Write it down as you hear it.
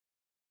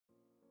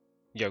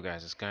Yo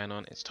guys, what's going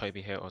on? It's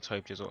Toby here, or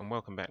Toby Jizzle, and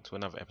welcome back to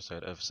another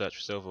episode of Search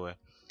for Silverware.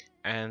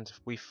 And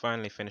we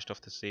finally finished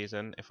off the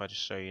season. If I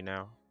just show you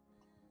now,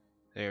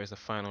 there is the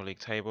final league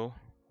table.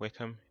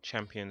 Wickham,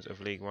 champions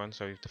of League 1,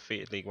 so we've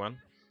defeated League 1.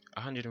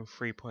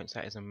 103 points,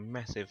 that is a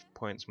massive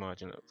points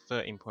margin,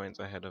 13 points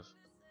ahead of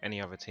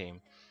any other team.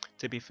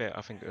 To be fair,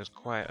 I think it was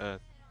quite a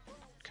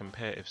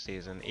competitive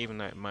season, even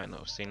though it might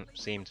not have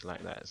seemed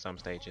like that at some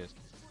stages.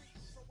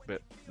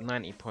 But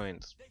 90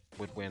 points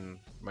would win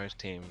most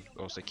teams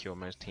or secure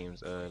most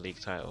teams a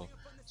league title,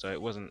 so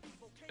it wasn't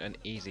an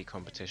easy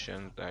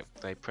competition.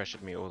 They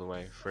pressured me all the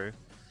way through.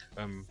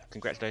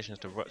 Congratulations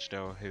to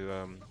Rochdale, who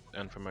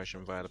earned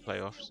promotion via the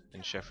playoffs,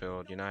 in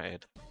Sheffield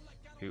United,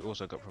 who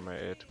also got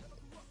promoted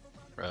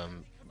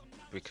um,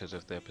 because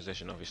of their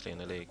position obviously in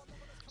the league.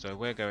 So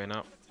we're going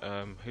up.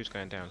 Who's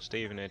going down?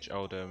 Stevenage,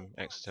 Oldham,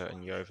 Exeter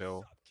and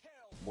Yeovil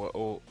were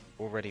all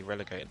already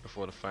relegated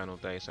before the final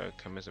day, so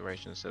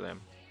commiserations to them.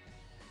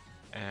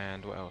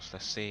 And what else?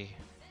 Let's see.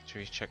 Should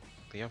we check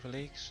the other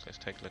leagues? Let's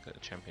take a look at the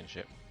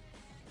Championship.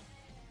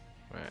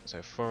 Right,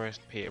 so Forest,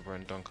 Peterborough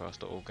and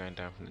Doncaster are all going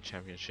down from the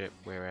Championship,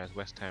 whereas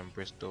West Ham,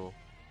 Bristol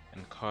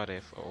and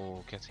Cardiff are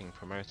all getting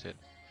promoted.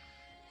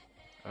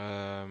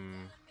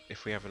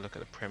 If we have a look at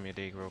the Premier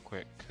League real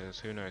quick, because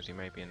who knows, he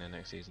may be in the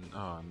next season.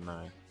 Oh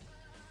no.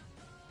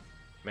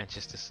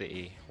 Manchester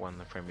City won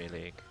the Premier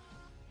League.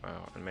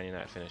 Wow, and Man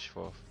United finished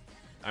 4th.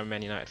 I'm a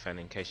Man United fan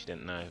in case you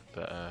didn't know,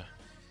 but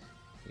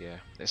yeah,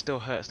 it still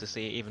hurts to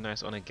see, even though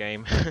it's on a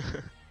game.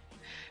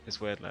 It's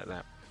weird like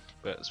that.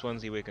 But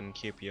Swansea, Wigan, and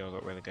QPR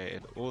got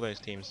relegated. All those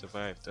teams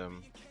survived the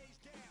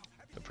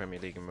Premier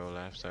League in real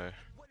life, so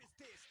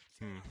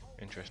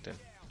interesting.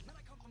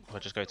 I'll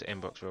just go to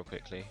inbox real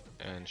quickly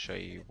and show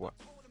you what,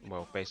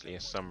 well, basically a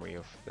summary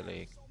of the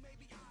league.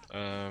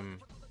 I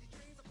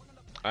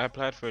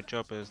applied for a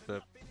job as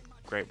the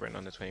Great Britain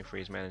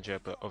Under-23s manager,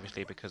 but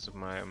obviously because of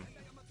my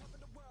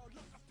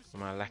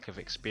lack of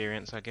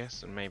experience, I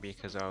guess, and maybe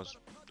because I was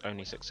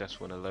only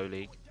successful in a low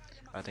league,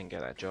 I didn't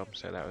get that job,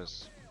 so that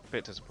was a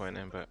bit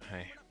disappointing, but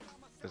hey,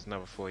 there's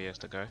another 4 years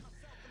to go.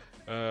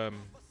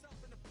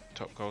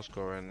 Top goal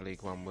scorer in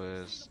League 1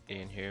 was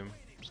Ian Hume,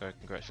 so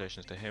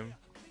congratulations to him.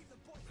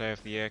 Player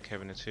of the year,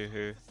 Kevin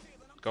Atuhu.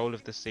 Goal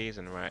of the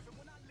season, right,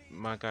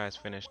 my guys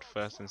finished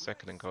 1st and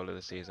 2nd in goal of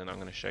the season. I'm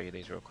going to show you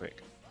these real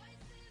quick,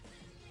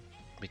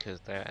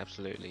 because they're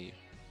absolutely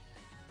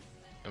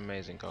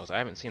amazing goals. I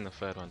haven't seen the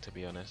 3rd one, to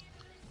be honest,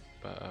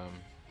 but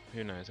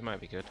who knows, it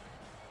might be good.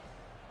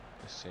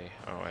 Let's see.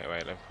 Oh wait,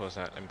 let me pause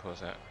that.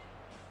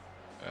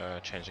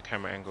 Change the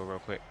camera angle real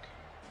quick.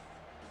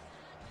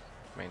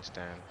 Main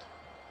stand.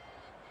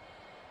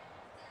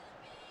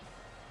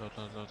 Load.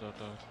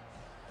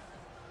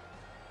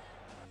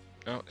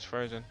 Oh, it's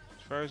frozen.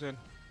 It's frozen.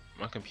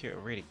 My computer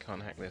really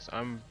can't hack this.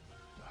 I'm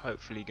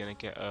hopefully gonna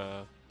get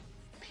a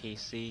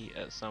PC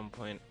at some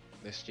point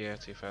this year,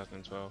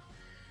 2012,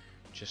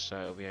 just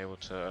so it'll be able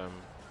to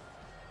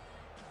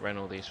run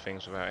all these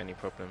things without any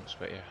problems.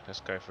 But yeah, let's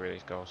go through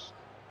these goals.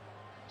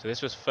 So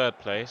this was 3rd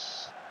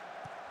place.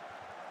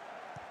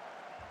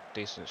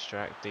 Decent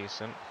strike,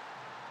 decent.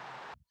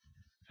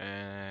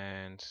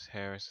 And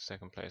here is the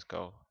 2nd place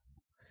goal.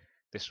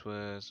 This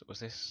was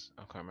this?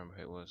 I can't remember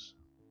who it was.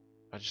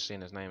 I just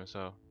seen his name as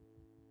well.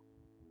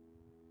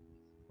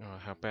 Oh,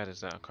 how bad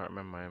is that? I can't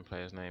remember my own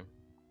player's name.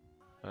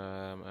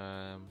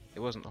 It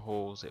wasn't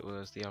Halls, it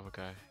was the other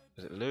guy.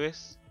 Was it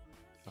Lewis?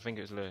 I think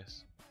it was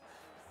Lewis.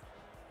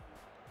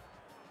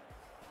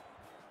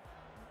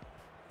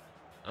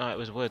 Oh, it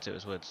was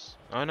Woods.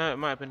 Oh no, it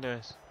might have been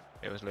Lewis.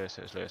 It was Lewis.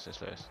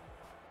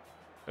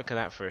 Look at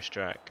that for a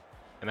strike.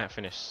 And that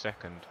finished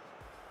 2nd.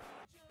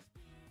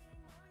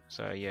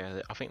 So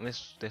yeah, I think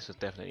this is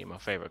definitely my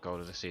favourite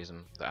goal of the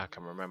season that I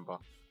can remember.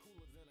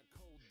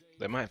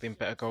 There might have been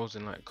better goals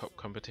in like cup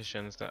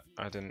competitions that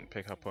I didn't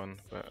pick up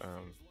on, but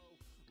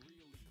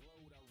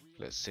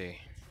let's see.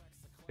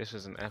 This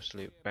was an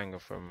absolute banger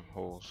from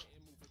Halls.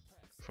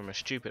 From a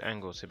stupid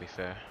angle, to be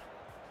fair.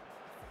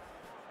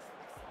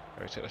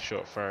 He took a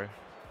short throw.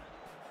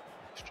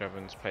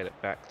 Strevens played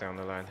it back down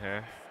the line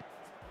here.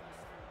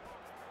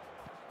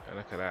 And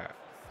look at that.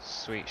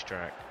 Sweet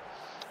strike.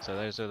 So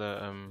those are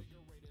the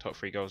top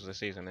 3 goals of the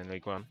season in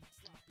League 1.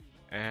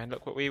 And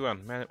look what we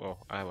won.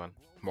 I won.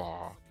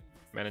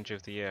 Manager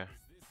of the year.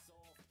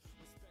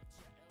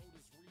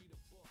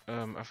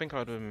 I think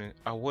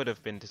I would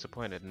have been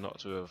disappointed not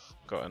to have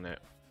gotten it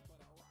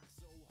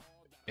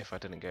if I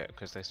didn't get it,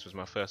 because this was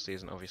my 1st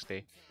season,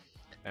 obviously.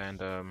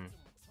 And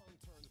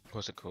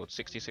what's it called?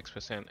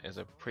 66% is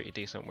a pretty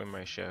decent win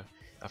ratio.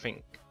 I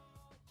think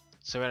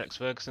Sir Alex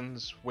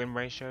Ferguson's win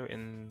ratio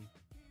in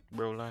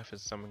real life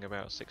is something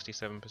about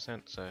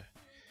 67%, so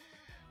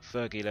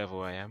Fergie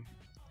level I am.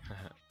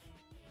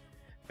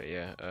 But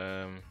yeah,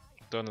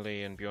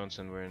 Donnelly and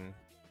Bjornsson were in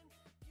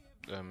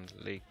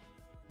League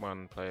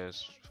 1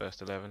 players'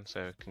 first 11,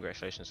 so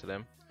congratulations to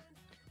them.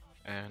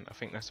 And I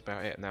think that's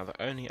about it. Now,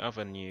 the only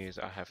other news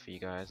I have for you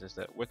guys is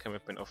that Wickham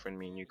have been offering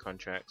me new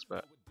contracts,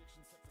 but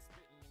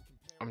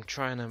I'm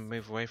trying to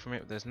move away from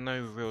it. There's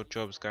no real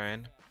jobs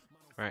going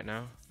right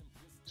now,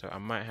 So I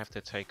might have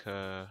to take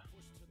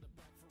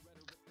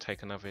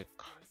another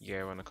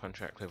year on a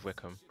contract with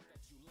Wickham.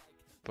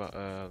 But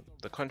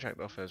the contract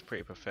offer is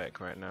pretty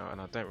pathetic right now,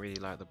 and I don't really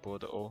like the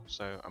board at all.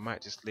 So I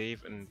might just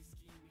leave and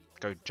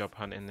go job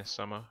hunting this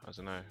summer. I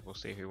don't know. We'll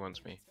see who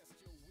wants me.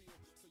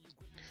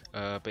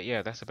 But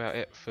yeah, that's about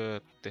it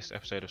for this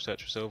episode of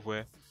Search for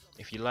Silverware.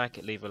 If you like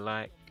it, leave a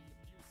like.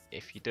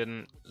 If you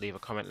didn't, leave a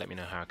comment. Let me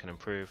know how I can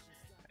improve.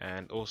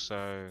 And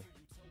also,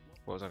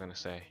 what was I going to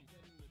say?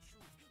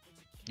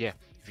 Yeah,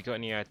 if you got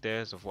any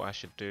ideas of what I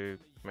should do,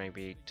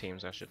 maybe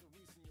teams I should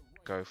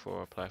go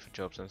for, apply for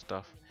jobs and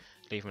stuff,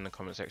 leave them in the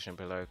comment section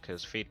below,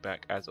 because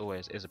feedback, as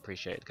always, is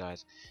appreciated,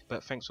 guys.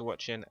 But thanks for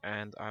watching,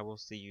 and I will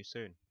see you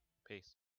soon. Peace.